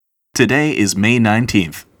Today is May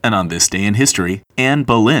 19th, and on this day in history, Anne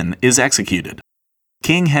Boleyn is executed.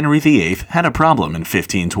 King Henry VIII had a problem in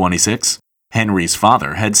 1526. Henry's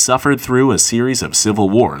father had suffered through a series of civil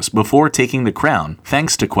wars before taking the crown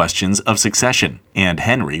thanks to questions of succession, and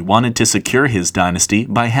Henry wanted to secure his dynasty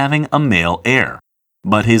by having a male heir.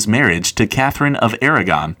 But his marriage to Catherine of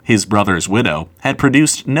Aragon, his brother's widow, had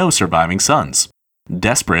produced no surviving sons.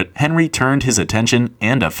 Desperate, Henry turned his attention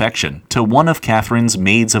and affection to one of Catherine's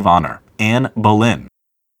maids of honor, Anne Boleyn.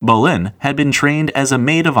 Boleyn had been trained as a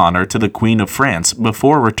maid of honor to the Queen of France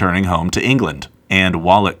before returning home to England, and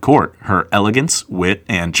while at court, her elegance, wit,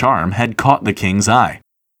 and charm had caught the king's eye.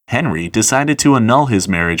 Henry decided to annul his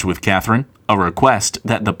marriage with Catherine, a request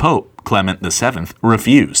that the Pope, Clement VII,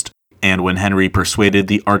 refused. And when Henry persuaded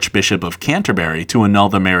the Archbishop of Canterbury to annul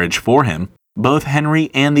the marriage for him, both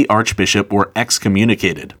Henry and the Archbishop were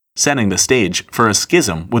excommunicated, setting the stage for a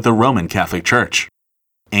schism with the Roman Catholic Church.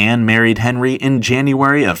 Anne married Henry in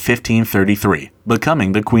January of 1533,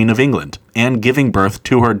 becoming the Queen of England, and giving birth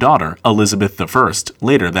to her daughter Elizabeth I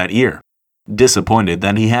later that year. Disappointed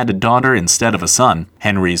that he had a daughter instead of a son,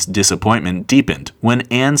 Henry's disappointment deepened when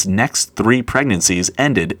Anne's next 3 pregnancies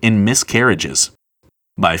ended in miscarriages.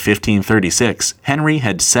 By 1536, Henry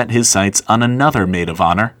had set his sights on another maid of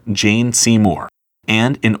honor, Jane Seymour,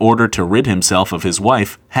 and in order to rid himself of his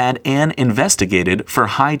wife, had Anne investigated for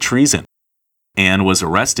high treason. Anne was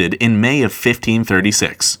arrested in May of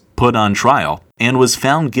 1536, put on trial, and was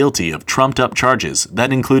found guilty of trumped-up charges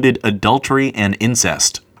that included adultery and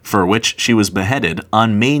incest, for which she was beheaded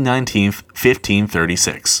on May 19,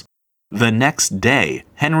 1536. The next day,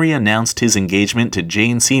 Henry announced his engagement to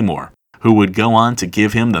Jane Seymour, who would go on to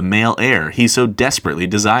give him the male heir he so desperately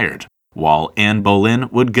desired, while Anne Boleyn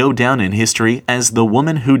would go down in history as the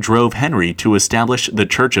woman who drove Henry to establish the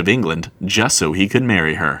Church of England just so he could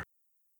marry her.